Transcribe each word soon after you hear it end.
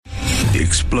The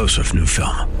explosive new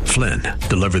film, Flynn,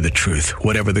 deliver the truth,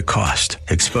 whatever the cost,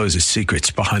 exposes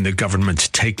secrets behind the government's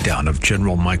takedown of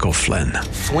General Michael Flynn.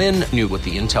 Flynn knew what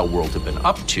the intel world had been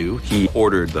up to. He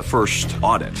ordered the first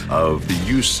audit of the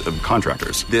use of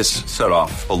contractors. This set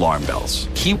off alarm bells.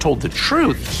 He told the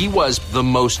truth. He was the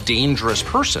most dangerous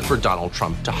person for Donald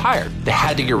Trump to hire. They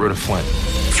had to get rid of Flynn.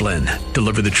 Flynn,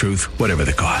 deliver the truth, whatever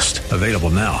the cost. Available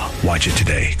now. Watch it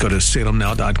today. Go to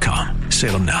salemnow.com.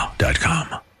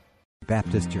 salemnow.com.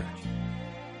 Baptist Church.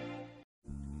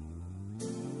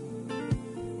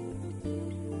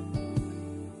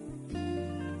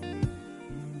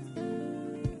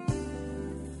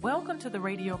 Welcome to the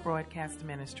radio broadcast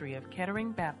ministry of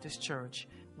Kettering Baptist Church,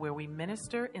 where we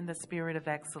minister in the spirit of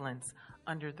excellence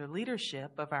under the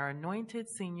leadership of our anointed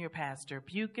senior pastor,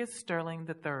 Bucus Sterling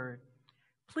III.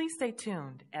 Please stay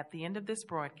tuned at the end of this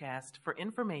broadcast for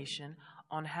information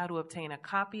on how to obtain a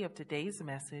copy of today's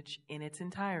message in its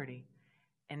entirety.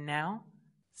 And now,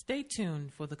 stay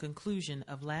tuned for the conclusion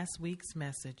of last week's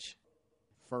message.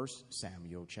 1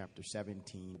 Samuel chapter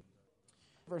 17,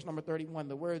 verse number 31.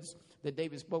 The words that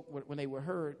David spoke when they were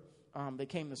heard, they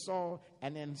came to Saul,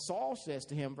 and then Saul says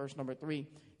to him, verse number 3,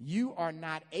 "You are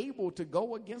not able to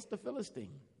go against the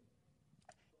Philistine.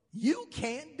 You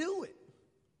can't do it.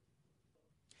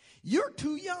 You're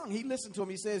too young." He listened to him.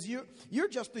 He says, you're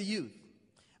just a youth.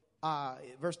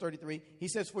 Verse 33, he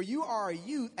says, "For you are a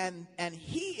youth, and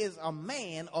he is a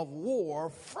man of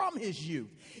war from his youth."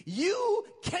 You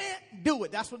can't do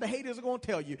it. That's what the haters are going to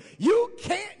tell you. You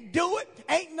can't do it.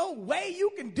 Ain't no way you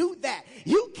can do that.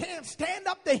 You can't stand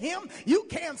up to him. You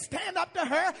can't stand up to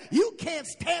her. You can't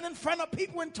stand in front of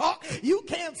people and talk. You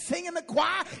can't sing in the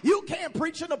choir. You can't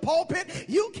preach in the pulpit.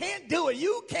 You can't do it.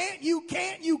 You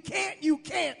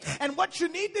can't. And what you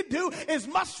need to do is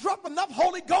muster up enough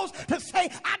Holy Ghost to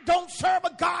say, "I don't serve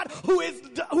a God who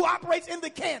operates in the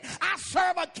can. I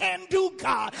serve a can-do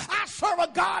God. I serve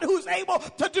a God who's able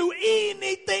to do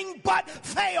anything but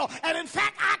fail. And in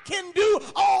fact, I can do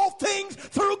all things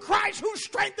through Christ who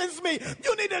strengthens me."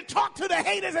 You need to talk to the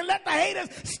haters and let the haters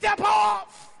step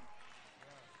off.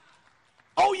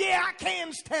 Oh yeah, I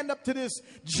can stand up to this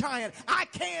giant. I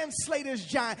can slay this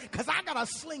giant because I got a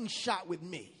slingshot with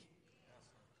me.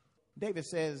 David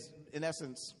says, in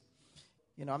essence,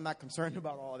 I'm not concerned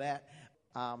about all that.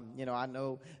 I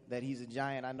know that he's a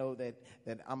giant. I know that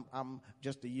I'm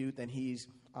just a youth, and he's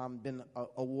been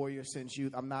a warrior since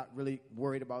youth. I'm not really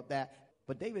worried about that.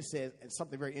 But David says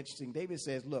something very interesting. David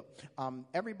says, look,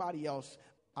 everybody else,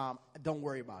 don't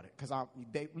worry about it. Because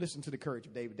listen to the courage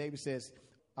of David. David says,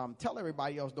 tell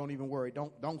everybody else, don't even worry.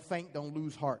 Don't faint, don't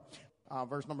lose heart.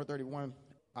 Verse number 31.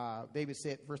 David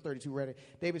said, verse 32, ready.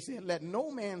 David said, "Let no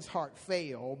man's heart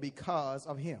fail because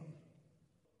of him.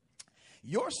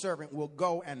 Your servant will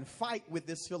go and fight with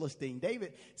this Philistine."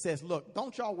 David says, look,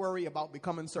 don't y'all worry about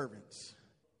becoming servants,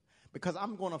 because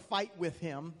I'm going to fight with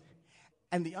him.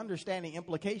 And the understanding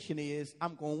implication is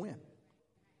I'm going to win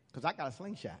because I got a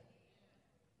slingshot.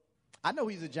 I know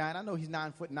he's a giant. I know he's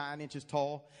 9 feet 9 inches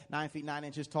tall.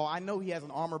 I know he has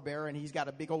an armor bearer, and he's got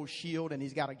a big old shield, and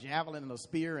he's got a javelin and a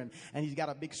spear, and he's got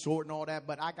a big sword and all that.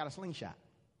 But I got a slingshot.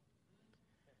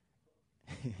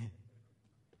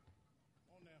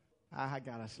 I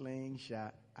got a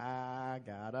slingshot.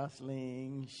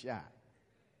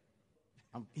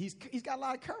 He's got a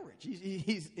lot of courage.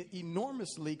 He's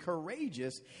enormously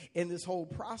courageous in this whole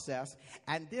process.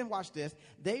 And then watch this.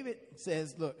 David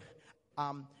says, look,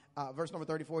 verse number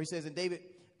 34, he says, "And David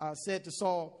said to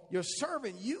Saul, your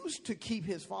servant used to keep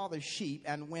his father's sheep,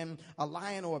 and when a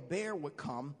lion or a bear would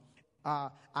come, I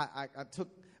took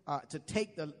to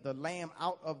take the lamb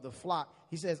out of the flock."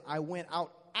 He says, "I went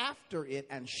out after it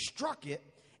and struck it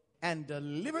and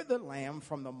delivered the lamb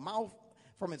from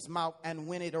its mouth. And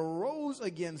when it arose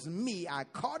against me, I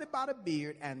caught it by the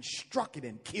beard and struck it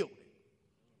and killed it."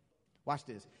 Watch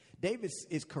this. David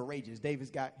is courageous.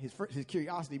 David's got his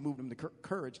curiosity moved him to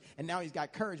courage, and now he's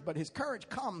got courage. But his courage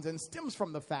comes and stems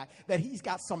from the fact that he's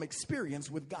got some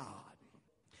experience with God.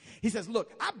 He says,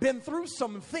 look, I've been through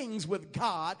some things with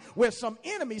God where some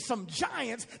enemies, some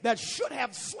giants that should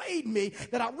have slayed me,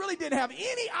 that I really didn't have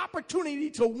any opportunity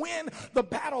to win the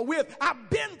battle with. I've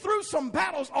been through some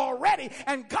battles already,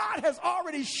 and God has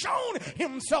already shown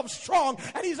himself strong,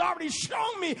 and he's already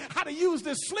shown me how to use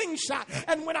this slingshot.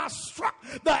 And when I struck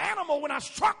the animal, when I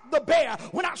struck the bear,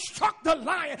 when I struck the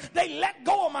lion, they let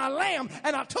go of my lamb,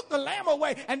 and I took the lamb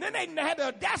away, and then they had the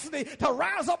audacity to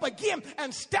rise up again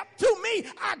and step to me.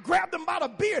 I grabbed him by the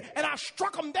beard and I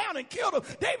struck him down and killed him.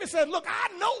 David said, look, I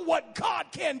know what God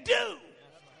can do.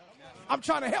 I'm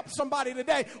trying to help somebody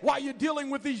today while you're dealing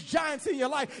with these giants in your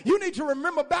life. You need to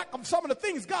remember back on some of the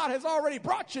things God has already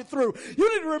brought you through.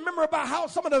 You need to remember about how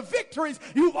some of the victories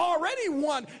you've already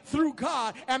won through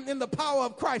God and in the power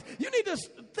of Christ. You need to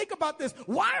think about this.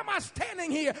 Why am I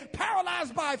standing here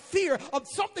paralyzed by fear of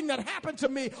something that happened to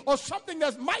me or something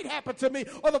that might happen to me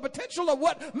or the potential of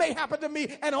what may happen to me?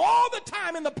 And all the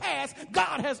time in the past,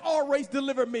 God has always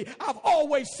delivered me. I've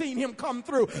always seen him come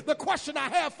through. The question I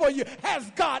have for you, has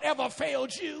God ever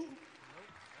failed you?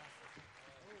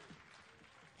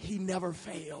 He never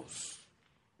fails.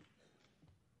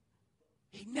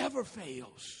 He never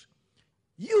fails.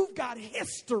 You've got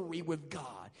history with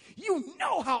God. You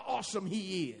know how awesome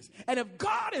he is. And if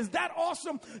God is that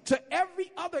awesome to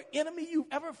every other enemy you've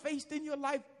ever faced in your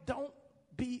life, don't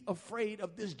be afraid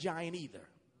of this giant either.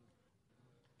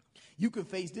 You can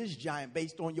face this giant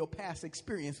based on your past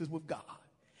experiences with God.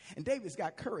 And David's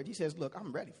got courage. He says, look,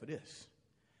 I'm ready for this.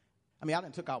 I mean, I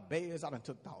done took out bears. I done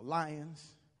took out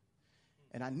lions.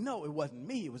 And I know it wasn't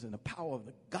me. It was in the power of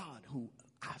the God who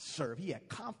I serve. He had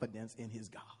confidence in his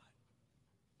God.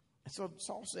 And so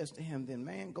Saul says to him, then,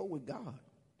 man, go with God.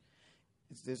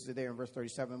 It's this there in verse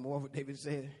 37. Moreover, David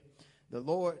said, the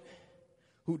Lord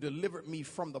who delivered me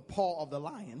from the paw of the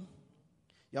lion.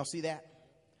 Y'all see that?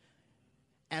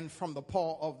 And from the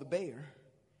paw of the bear.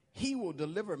 He will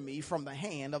deliver me from the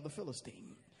hand of the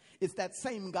Philistine. It's that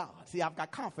same God. See, I've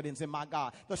got confidence in my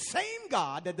God. The same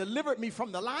God that delivered me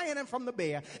from the lion and from the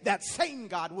bear, that same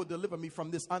God will deliver me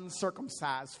from this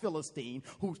uncircumcised Philistine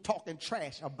who's talking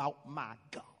trash about my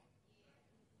God.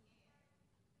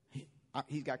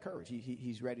 He's got courage.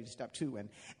 He's ready to step to. And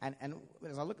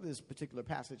as I look at this particular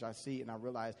passage, I see and I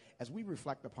realize as we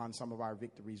reflect upon some of our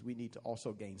victories, we need to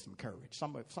also gain some courage.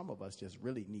 Some of us just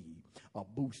really need a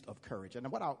boost of courage. And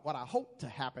what I hope to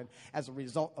happen as a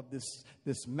result of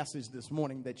this message this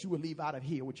morning, that you will leave out of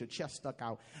here with your chest stuck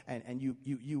out and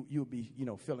you'll be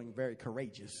feeling very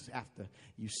courageous after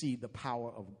you see the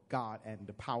power of God and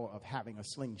the power of having a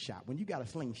slingshot. When you got a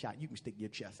slingshot, you can stick your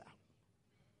chest out.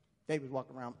 David's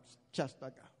walking around, chest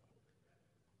stuck out.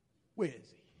 Where is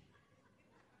he?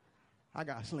 I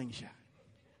got a slingshot.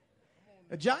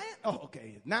 A giant? Oh,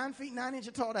 okay. 9 feet, 9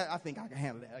 inches tall. I think I can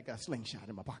handle that. I got a slingshot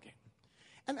in my pocket.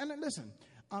 And listen,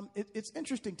 it's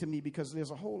interesting to me because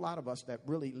there's a whole lot of us that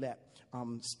really let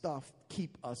stuff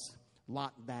keep us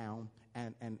locked down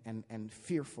and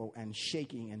fearful and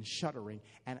shaking and shuddering.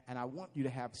 And I want you to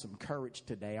have some courage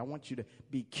today. I want you to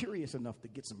be curious enough to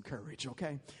get some courage,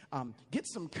 okay? Get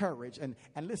some courage. And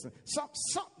listen,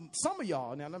 some of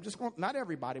y'all, now I'm just going, not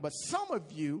everybody, but some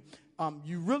of you,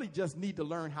 you really just need to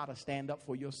learn how to stand up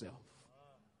for yourself.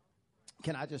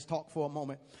 Can I just talk for a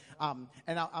moment? And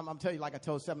I'm telling you, like I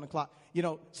told 7 o'clock,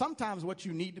 sometimes what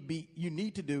you need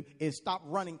to do is stop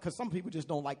running, because some people just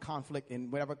don't like conflict,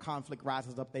 and whenever conflict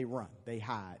rises up, they run, they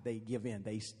hide, they give in,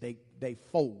 they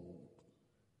fold.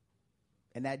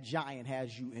 And that giant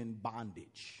has you in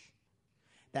bondage.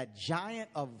 That giant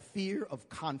of fear of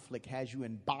conflict has you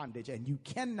in bondage, and you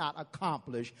cannot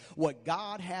accomplish what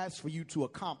God has for you to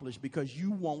accomplish because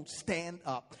you won't stand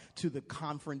up to the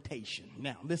confrontation.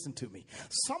 Now, listen to me.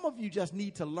 Some of you just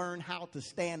need to learn how to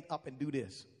stand up and do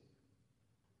this.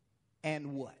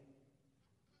 And what?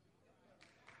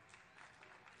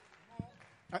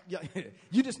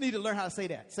 You just need to learn how to say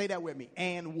that. Say that with me.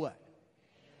 And what?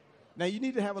 Now, you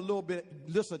need to have a little bit,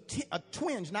 just a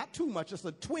twinge, not too much, just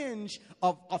a twinge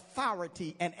of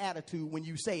authority and attitude when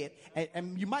you say it.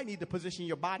 And you might need to position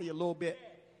your body a little bit.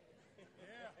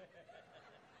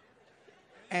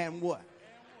 And what?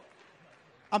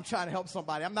 I'm trying to help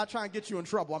somebody. I'm not trying to get you in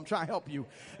trouble. I'm trying to help you.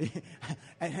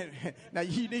 Now,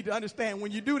 you need to understand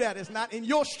when you do that, it's not in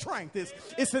your strength.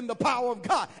 It's in the power of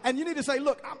God. And you need to say,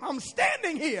 look, I'm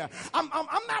standing here. I'm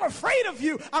not afraid of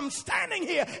you. I'm standing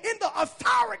here in the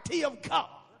authority of God.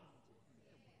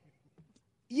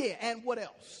 Yeah, and what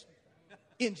else?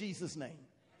 In Jesus' name.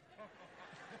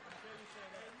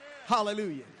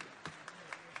 Hallelujah.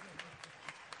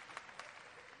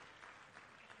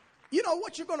 You know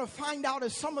what you're going to find out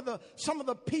is some of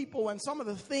the people and some of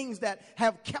the things that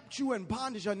have kept you in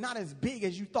bondage are not as big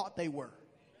as you thought they were.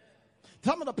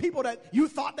 Some of the people that you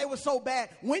thought they were so bad,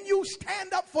 when you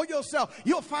stand up for yourself,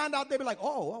 you'll find out they'll be like,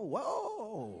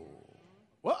 whoa.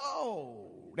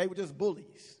 They were just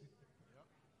bullies.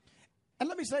 And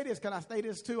let me say this. Can I say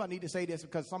this too? I need to say this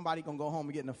because somebody's going to go home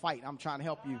and get in a fight. I'm trying to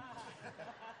help you.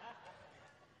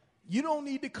 You don't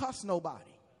need to cuss nobody.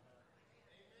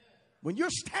 When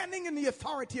you're standing in the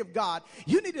authority of God,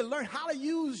 you need to learn how to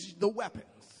use the weapons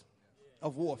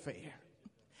of warfare.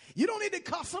 You don't need to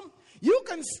cuss them. You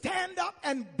can stand up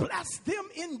and bless them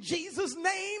in Jesus'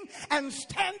 name and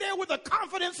stand there with the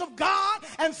confidence of God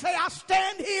and say, I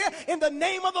stand here in the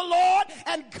name of the Lord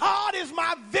and God is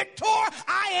my victor.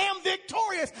 I am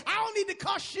victorious. I don't need to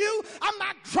cuss you. I'm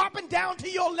not dropping down to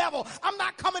your level. I'm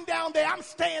not coming down there. I'm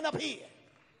staying up here.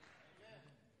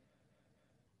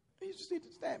 You just need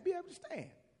to stand, be able to stand.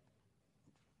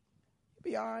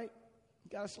 You'll be all right. You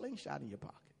got a slingshot in your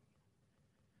pocket.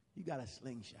 You got a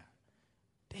slingshot.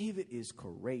 David is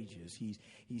courageous. He's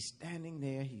standing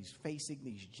there. He's facing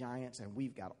these giants, and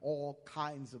we've got all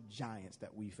kinds of giants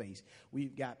that we face.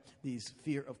 We've got these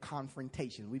fear of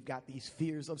confrontation. We've got these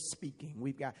fears of speaking.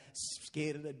 We've got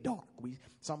scared of the dark.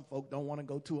 Some folk don't want to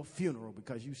go to a funeral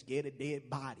because you're scared of dead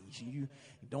bodies. You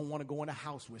don't want to go in a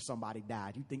house where somebody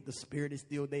died. You think the spirit is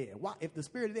still there. Why? If the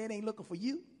spirit of dead ain't looking for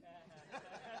you?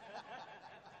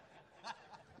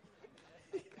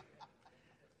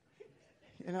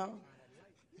 You know?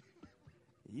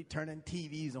 You turning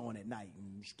TVs on at night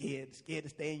and scared to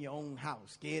stay in your own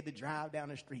house, scared to drive down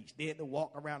the street, scared to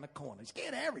walk around the corner,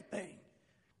 scared of everything.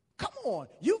 Come on,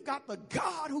 you've got the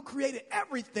God who created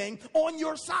everything on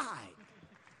your side.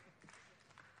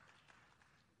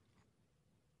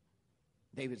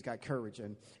 David's got courage,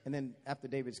 and then after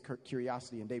David's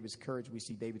curiosity and David's courage, we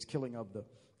see David's killing of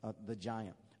the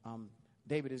giant.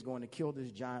 David is going to kill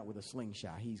this giant with a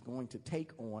slingshot. He's going to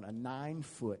take on a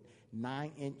 9-foot,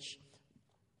 9-inch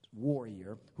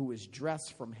warrior who is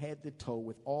dressed from head to toe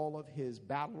with all of his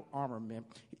battle armament.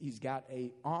 He's got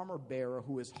a armor bearer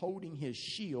who is holding his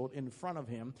shield in front of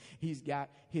him. He's got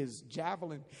his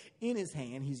javelin in his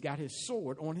hand. He's got his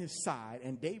sword on his side,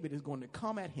 and David is going to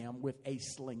come at him with a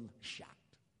slingshot.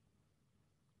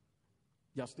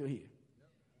 Y'all still here?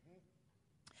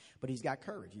 But he's got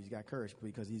courage. He's got courage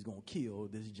because he's going to kill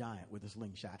this giant with a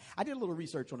slingshot. I did a little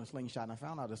research on a slingshot, and I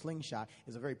found out a slingshot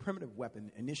is a very primitive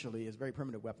weapon. Initially, it's a very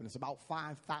primitive weapon. It's about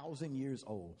 5,000 years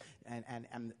old. And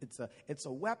it's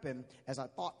a weapon, as I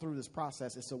thought through this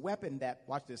process, it's a weapon that,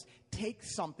 watch this,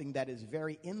 takes something that is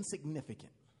very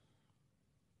insignificant,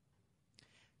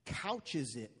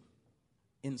 couches it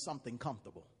in something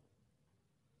comfortable,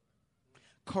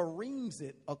 careens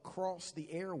it across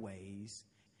the airways,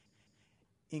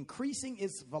 increasing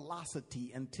its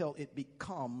velocity until it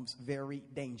becomes very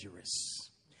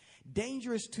dangerous.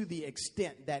 Dangerous to the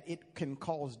extent that it can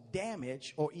cause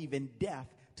damage or even death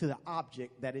to the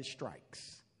object that it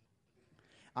strikes.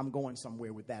 I'm going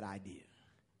somewhere with that idea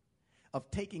of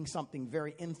taking something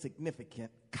very insignificant,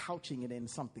 couching it in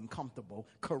something comfortable,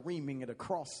 careening it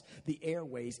across the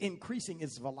airways, increasing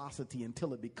its velocity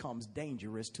until it becomes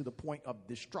dangerous to the point of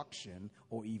destruction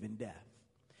or even death.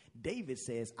 David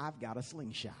says, I've got a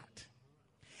slingshot.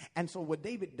 And so what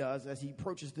David does as he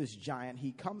approaches this giant,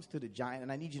 he comes to the giant,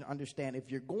 and I need you to understand,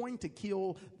 if you're going to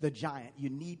kill the giant, you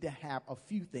need to have a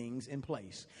few things in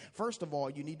place. First of all,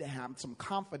 you need to have some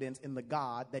confidence in the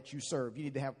God that you serve. You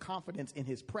need to have confidence in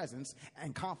his presence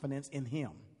and confidence in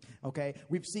him. Okay,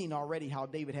 we've seen already how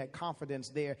David had confidence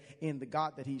there in the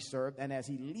God that he served, and as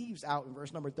he leaves out in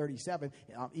verse number 37,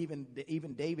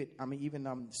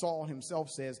 even Saul himself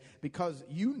says, because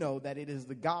you know that it is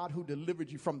the God who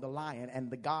delivered you from the lion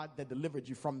and the God that delivered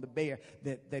you from the bear,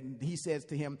 that he says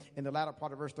to him in the latter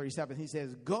part of verse 37, he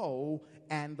says, go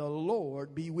and the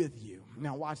Lord be with you.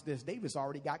 Now watch this. David's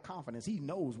already got confidence. He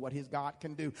knows what his God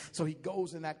can do. So he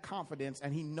goes in that confidence,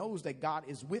 and he knows that God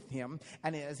is with him.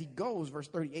 And as he goes, verse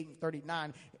 38 and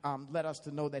 39 let us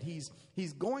to know that he's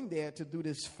going there to do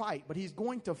this fight, but he's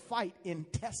going to fight in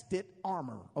tested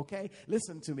armor. Okay,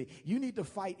 listen to me. You need to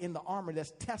fight in the armor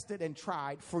that's tested and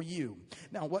tried for you.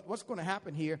 Now what's going to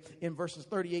happen here in verses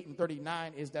 38 and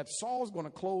 39 is that Saul's going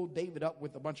to clothe David up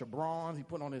with a bunch of bronze. He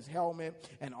put on his helmet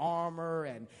and armor,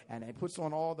 and he puts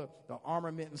on all the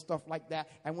armament and stuff like that.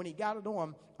 And when he got it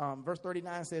on, verse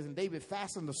 39 says, and David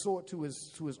fastened the sword to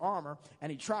his armor,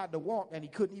 and he tried to walk, and he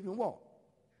couldn't even walk.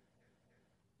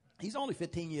 He's only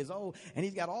 15 years old, and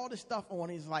he's got all this stuff on.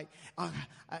 He's like,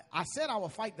 I said I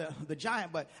would fight the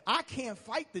giant, but I can't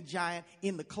fight the giant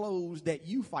in the clothes that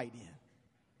you fight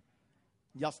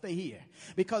in. Y'all stay here.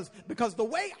 Because the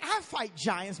way I fight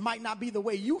giants might not be the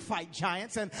way you fight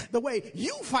giants, and the way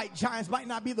you fight giants might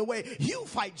not be the way you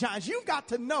fight giants. You've got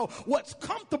to know what's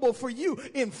comfortable for you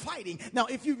in fighting. Now,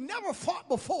 if you've never fought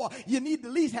before, you need to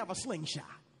at least have a slingshot.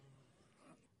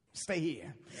 Stay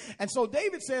here. And so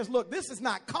David says, look, this is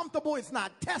not comfortable. It's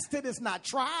not tested. It's not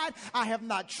tried. I have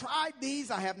not tried these.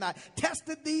 I have not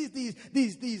tested this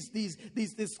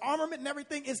armament and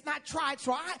everything. It's not tried.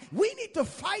 So we need to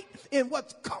fight in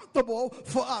what's comfortable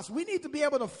for us. We need to be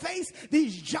able to face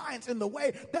these giants in the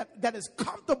way that is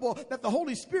comfortable, that the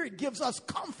Holy Spirit gives us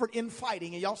comfort in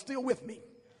fighting. And y'all still with me?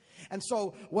 And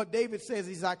so what David says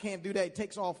is, I can't do that. He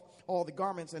takes off all the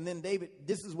garments, and then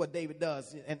this is what David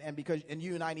does, and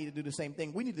you and I need to do the same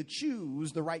thing. We need to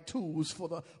choose the right tools for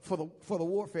the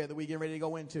warfare that we're getting ready to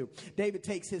go into. David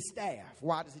takes his staff.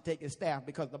 Why does he take his staff?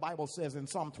 Because the Bible says in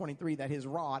Psalm 23 that his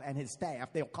rod and his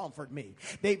staff, they'll comfort me.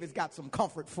 David's got some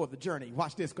comfort for the journey.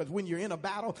 Watch this, because when you're in a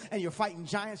battle and you're fighting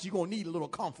giants, you're going to need a little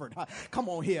comfort. Come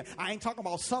on here. I ain't talking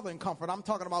about southern comfort. I'm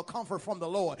talking about comfort from the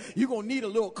Lord. You're going to need a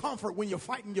little comfort when you're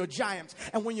fighting your giants.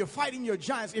 And when you're fighting your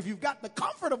giants, if you've got the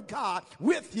comfort of God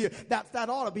with you, that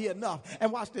ought to be enough.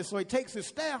 And watch this. So he takes his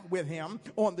staff with him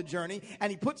on the journey,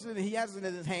 and he puts it, he has it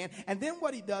in his hand. And then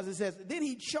what he does is says, then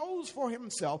he chose for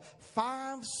himself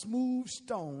 5 smooth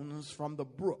stones from the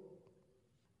brook,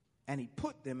 and he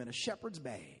put them in a shepherd's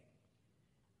bag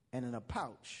and in a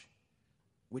pouch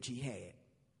which he had,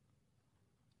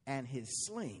 and his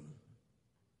sling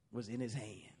was in his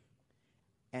hand.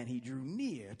 And he drew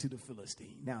near to the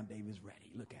Philistine. Now David's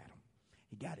ready. Look at him.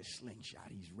 He got his slingshot.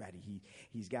 He's ready.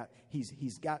 He's got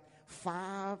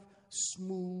 5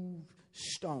 smooth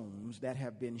stones that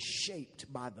have been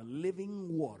shaped by the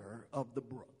living water of the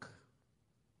brook.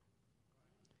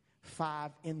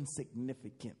 5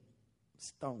 insignificant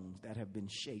stones that have been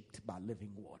shaped by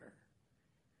living water.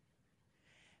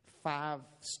 5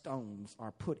 stones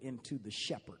are put into the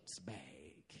shepherd's bag.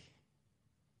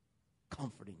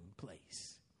 Comforting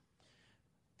place.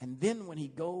 And then when he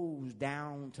goes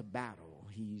down to battle,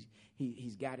 he's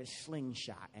got his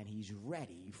slingshot and he's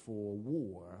ready for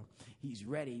war. He's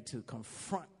ready to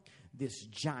confront this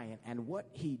giant. And what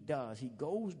he does, he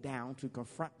goes down to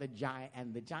confront the giant,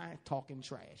 and the giant talking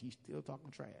trash. He's still talking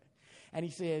trash. And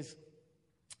he says,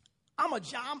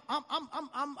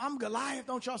 I'm Goliath.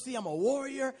 Don't y'all see? I'm a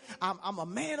warrior. I'm a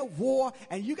man of war.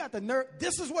 And you got the nerve.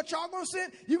 This is what y'all gonna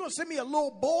send? You're gonna send me a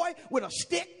little boy with a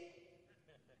stick?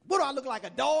 What do I look like,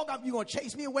 a dog? You gonna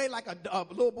chase me away like a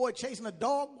little boy chasing a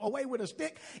dog away with a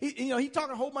stick? He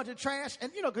talking a whole bunch of trash,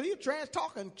 and because he's trash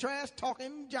talking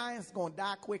giants gonna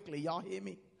die quickly. Y'all hear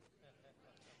me?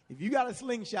 If you got a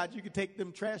slingshot, you can take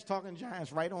them trash-talking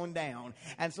giants right on down.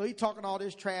 And so he talking all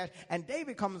this trash, and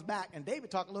David comes back, and David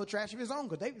talking a little trash of his own,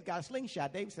 because David's got a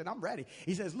slingshot. David said, I'm ready.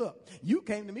 He says, look, you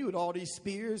came to me with all these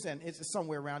spears, and it's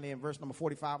somewhere around there in verse number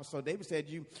 45 or so. David said,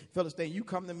 you, Philistine, you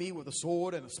come to me with a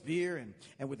sword and a spear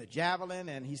and with a javelin.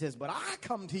 And he says, but I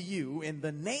come to you in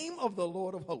the name of the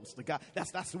Lord of hosts. The God,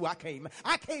 that's who I came.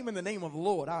 I came in the name of the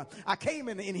Lord. I came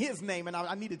in his name, and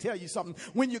I need to tell you something.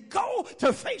 When you go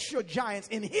to face your giants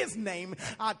in his name,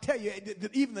 I tell you,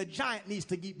 even the giant needs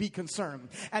to be concerned.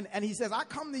 And he says, I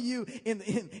come to you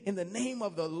in the name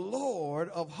of the Lord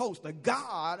of hosts, the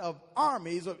God of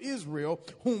armies of Israel,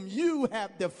 whom you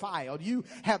have defiled. You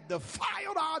have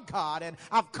defiled our God, and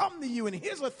I've come to you in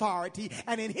his authority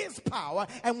and in his power.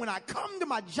 And when I come to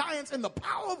my giants in the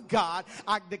power of God,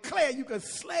 I declare you can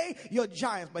slay your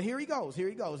giants. But here he goes.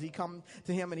 He comes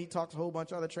to him and he talks a whole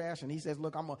bunch of other trash, and he says,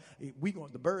 look,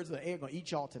 the birds of the air are going to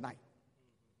eat y'all tonight.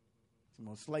 I'm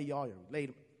going to slay y'all. You laid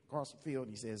them across the field.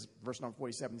 And he says, verse number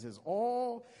 47, he says,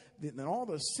 then all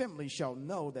the assembly shall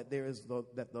know that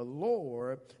that the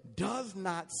Lord does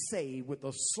not save with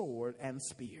a sword and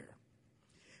spear.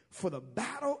 For the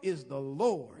battle is the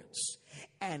Lord's,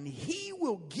 and he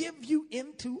will give you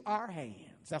into our hands.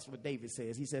 That's what David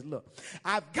says. He says, look,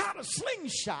 I've got a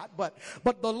slingshot, but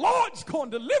the Lord's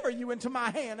going to deliver you into my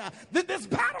hand. This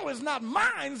battle is not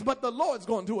mine, but the Lord's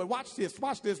going to do it. Watch this.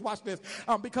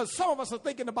 Because some of us are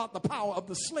thinking about the power of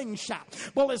the slingshot.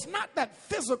 Well, it's not that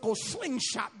physical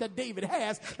slingshot that David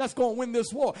has that's going to win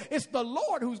this war. It's the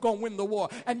Lord who's going to win the war.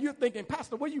 And you're thinking,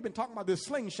 Pastor, what you've been talking about this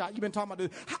slingshot? You've been talking about this.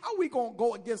 How are we going to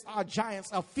go against our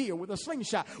giants of fear with a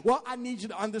slingshot? Well, I need you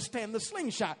to understand the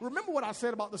slingshot. Remember what I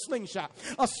said about the slingshot.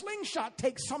 A slingshot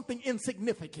takes something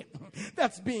insignificant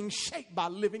that's being shaped by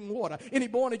living water. Any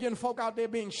born again folk out there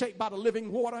being shaped by the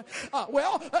living water?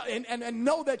 And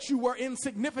know that you were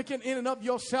insignificant in and of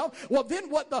yourself. Well,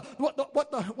 then what the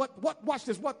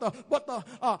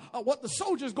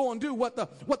soldiers going to do? What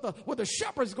the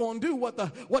shepherds going to do?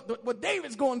 What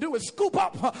David's going to do is scoop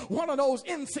up one of those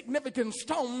insignificant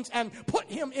stones and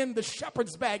put him in the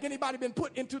shepherd's bag. Anybody been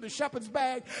put into the shepherd's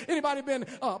bag? Anybody been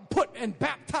put and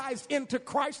baptized into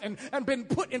Christ and been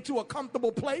put into a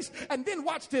comfortable place. And then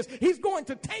watch this. He's going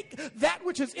to take that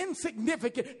which is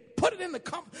insignificant, put it in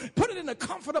the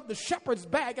comfort of the shepherd's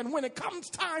bag. And when it comes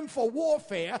time for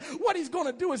warfare, what he's going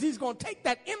to do is he's going to take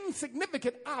that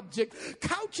insignificant object,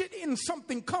 couch it in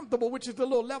something comfortable, which is the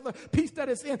little leather piece that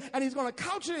it's in, and he's going to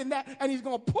couch it in that, and he's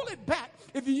going to pull it back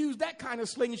if you use that kind of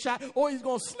slingshot, or he's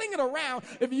going to sling it around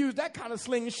if you use that kind of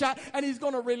slingshot, and he's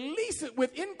going to release it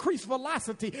with increased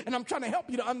velocity. And I'm trying to help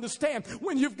you to understand,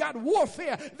 when you've got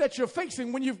warfare that you're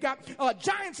facing, when you've got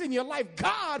giants in your life,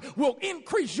 God will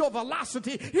increase your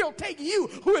velocity. He'll take you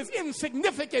who is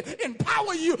insignificant,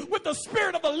 empower you with the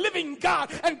Spirit of the living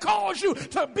God, and cause you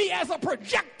to be as a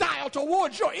projectile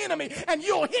towards your enemy, and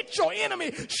you'll hit your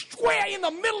enemy square in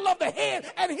the middle of the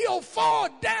head, and he'll fall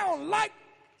down like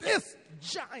this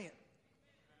giant.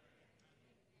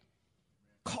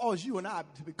 Cause you and I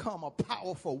to become a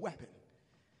powerful weapon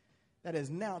that has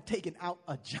now taken out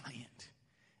a giant.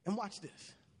 And watch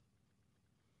this.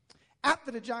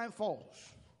 After the giant falls,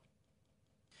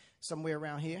 somewhere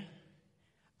around here,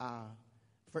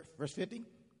 verse 50,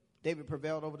 David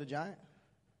prevailed over the giant.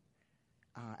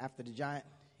 After the giant,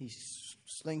 he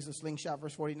slings the slingshot,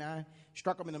 verse 49,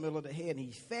 struck him in the middle of the head, and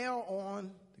he fell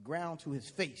on the ground to his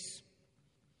face.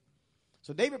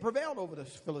 So David prevailed over the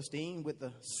Philistine with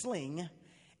a sling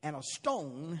and a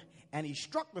stone, and he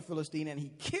struck the Philistine and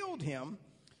he killed him,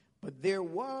 but there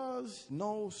was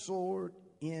no sword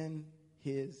in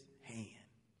his hand.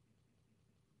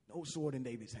 No sword in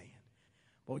David's hand.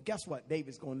 But guess what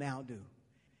David's going to now do?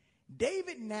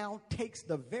 David now takes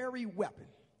the very weapon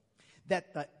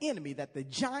that the enemy, that the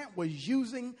giant was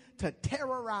using to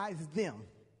terrorize them,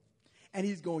 and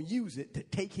he's going to use it to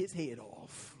take his head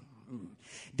off.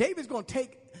 David's going to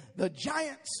take the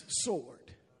giant's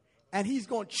sword, and he's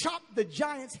going to chop the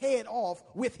giant's head off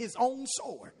with his own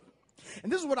sword.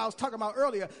 And this is what I was talking about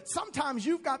earlier. Sometimes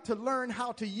you've got to learn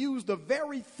how to use the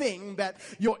very thing that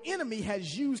your enemy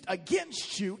has used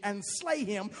against you and slay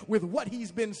him with what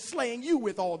he's been slaying you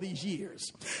with all these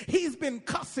years. He's been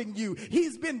cussing you.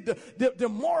 He's been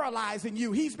demoralizing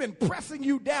you. He's been pressing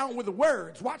you down with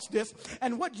words. Watch this.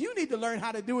 And what you need to learn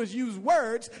how to do is use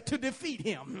words to defeat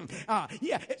him.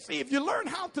 See, if you learn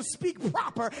how to speak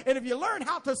proper, and if you learn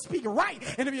how to speak right,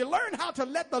 and if you learn how to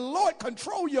let the Lord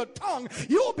control your tongue,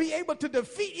 you'll be able to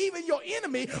defeat even your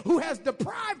enemy who has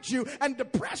deprived you and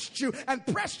depressed you and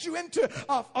pressed you into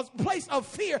a place of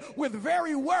fear with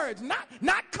very words,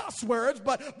 not cuss words,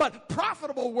 but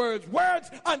profitable words, words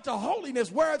unto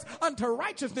holiness, words unto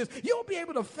righteousness. You'll be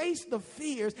able to face the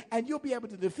fears, and you'll be able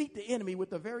to defeat the enemy with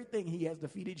the very thing he has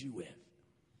defeated you with.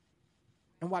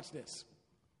 And watch this.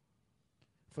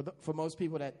 For most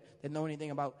people that know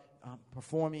anything about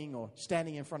performing or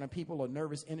standing in front of people or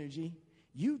nervous energy,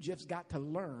 you just got to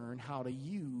learn how to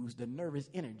use the nervous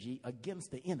energy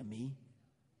against the enemy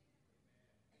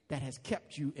that has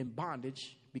kept you in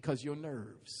bondage because your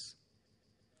nerves.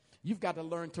 You've got to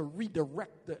learn to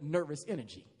redirect the nervous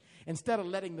energy. Instead of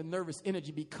letting the nervous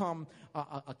energy become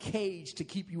a cage to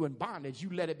keep you in bondage, you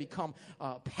let it become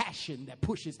a passion that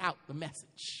pushes out the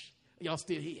message. Y'all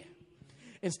still here?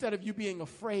 Instead of you being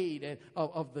afraid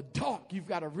of the dark, you've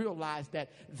got to realize that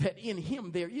in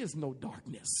him there is no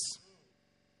darkness.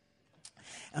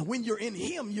 And when you're in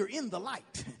him, you're in the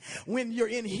light. When you're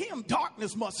in him,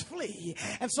 darkness must flee.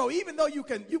 And so even though you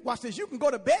watch this, you can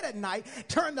go to bed at night,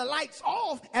 turn the lights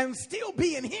off, and still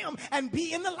be in him and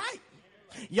be in the light.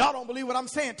 Y'all don't believe what I'm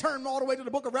saying? Turn all the way to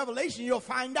the book of Revelation. You'll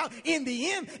find out in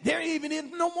the end, there even is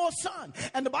no more sun.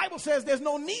 And the Bible says there's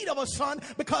no need of a sun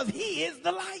because he is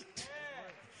the light.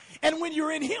 And when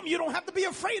you're in him, you don't have to be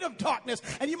afraid of darkness.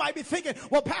 And you might be thinking,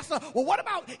 well, Pastor, what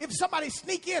about if somebody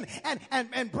sneak in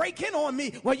and break in on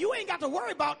me? Well, you ain't got to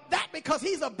worry about that because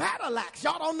he's a battle axe.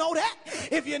 Y'all don't know that?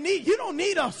 You don't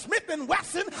need a Smith &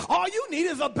 Wesson. All you need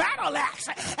is a battle axe.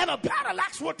 And a battle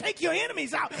axe will take your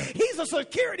enemies out. He's a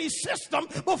security system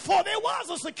before there was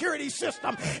a security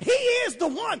system. He is the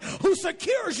one who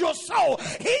secures your soul.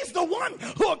 He's the one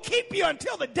who will keep you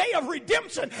until the day of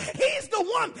redemption. He's the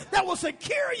one that will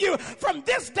secure you from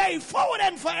this day forward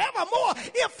and forevermore.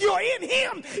 If you're in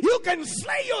him, you can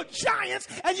slay your giants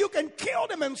and you can kill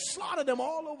them and slaughter them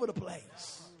all over the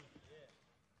place.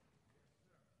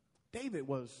 David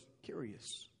was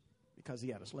curious because he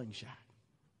had a slingshot.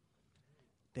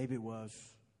 David was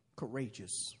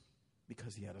courageous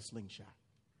because he had a slingshot.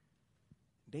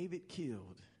 David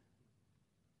killed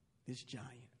this giant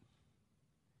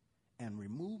and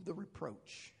removed the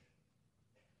reproach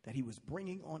that he was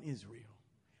bringing on Israel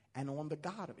and on the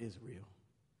God of Israel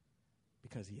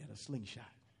because he had a slingshot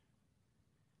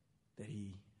that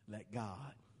he let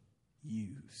God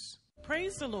use.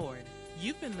 Praise the Lord.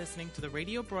 You've been listening to the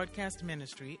radio broadcast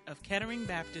ministry of Kettering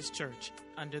Baptist Church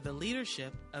under the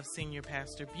leadership of Senior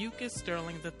Pastor Bucus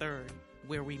Sterling III,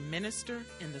 where we minister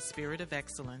in the spirit of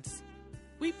excellence.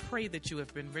 We pray that you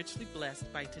have been richly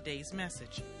blessed by today's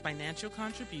message. Financial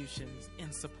contributions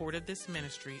in support of this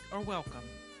ministry are welcome.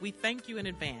 We thank you in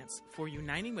advance for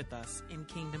uniting with us in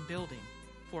kingdom building.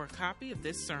 For a copy of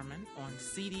this sermon on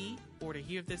CD or to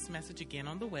hear this message again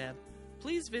on the web,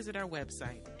 please visit our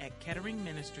website at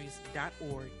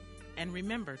ketteringministries.org and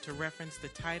remember to reference the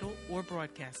title or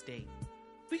broadcast date.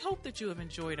 We hope that you have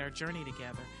enjoyed our journey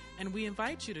together, and we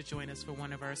invite you to join us for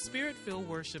one of our Spirit-filled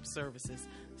worship services,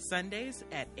 Sundays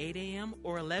at 8 a.m.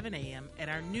 or 11 a.m. at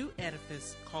our new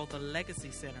edifice called the Legacy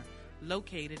Center,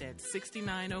 located at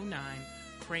 6909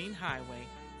 Crane Highway,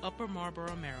 Upper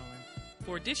Marlboro, Maryland.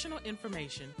 For additional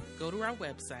information, go to our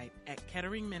website at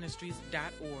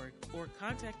ketteringministries.org or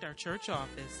contact our church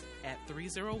office at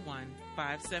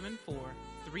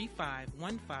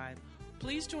 301-574-3515.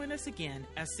 Please join us again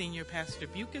as Senior Pastor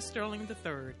Bucus Sterling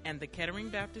III and the Kettering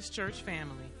Baptist Church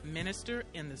family minister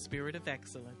in the spirit of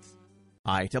excellence.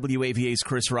 Hi, WAVA's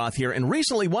Chris Roth here, and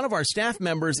recently one of our staff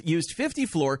members used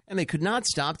 50-floor, and they could not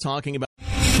stop talking about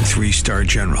 3-star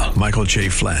General Michael J.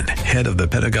 Flynn, head of the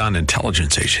Pentagon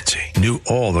Intelligence Agency, knew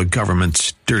all the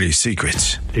government's dirty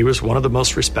secrets. He was one of the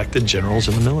most respected generals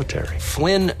in the military.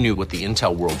 Flynn knew what the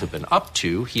intel world had been up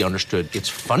to. He understood its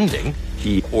funding.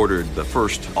 He ordered the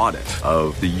first audit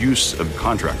of the use of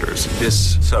contractors.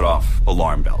 This set off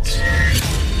alarm bells.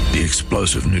 The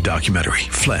explosive new documentary,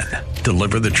 Flynn,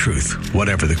 Deliver the Truth,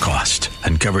 Whatever the Cost,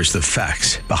 uncovers the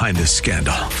facts behind this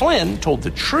scandal. Flynn told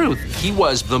the truth. He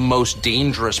was the most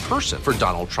dangerous person for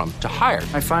Donald Trump to hire.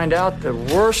 I find out the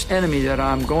worst enemy that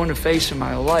I'm going to face in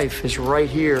my life is right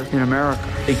here in America.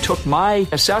 They took my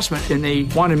assessment and they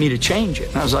wanted me to change it.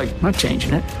 And I was like, I'm not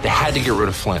changing it. They had to get rid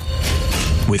of Flynn.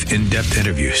 With in-depth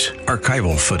interviews,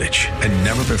 archival footage, and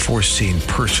never-before-seen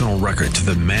personal records of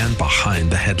the man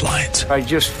behind the headlines. I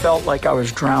just felt like I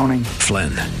was drowning. Flynn,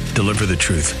 Deliver the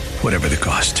Truth, Whatever the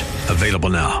Cost. Available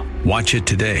now. Watch it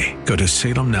today. Go to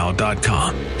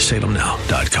salemnow.com.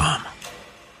 salemnow.com.